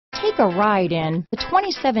Take a ride in the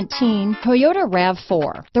 2017 Toyota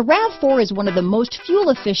RAV4. The RAV4 is one of the most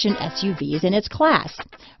fuel-efficient SUVs in its class.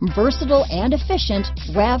 Versatile and efficient,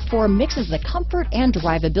 RAV4 mixes the comfort and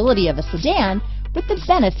drivability of a sedan with the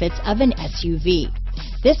benefits of an SUV.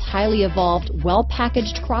 This highly evolved,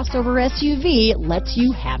 well-packaged crossover SUV lets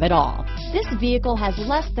you have it all. This vehicle has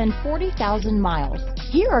less than 40,000 miles.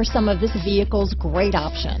 Here are some of this vehicle's great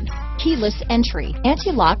options: keyless entry,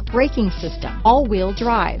 anti-lock braking system, all-wheel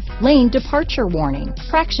drive, lane departure warning,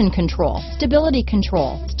 traction control, stability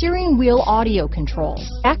control, steering wheel audio controls,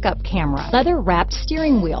 backup camera, leather-wrapped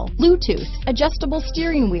steering wheel, Bluetooth, adjustable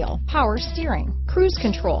steering wheel, power steering, cruise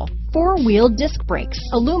control, four-wheel disc brakes,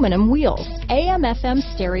 aluminum wheels, AM/FM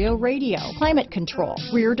stereo radio, climate control,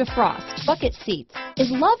 rear defrost, bucket seats. Is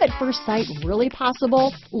love at first sight really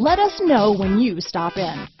possible? Let us know when you stop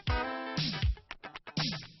in.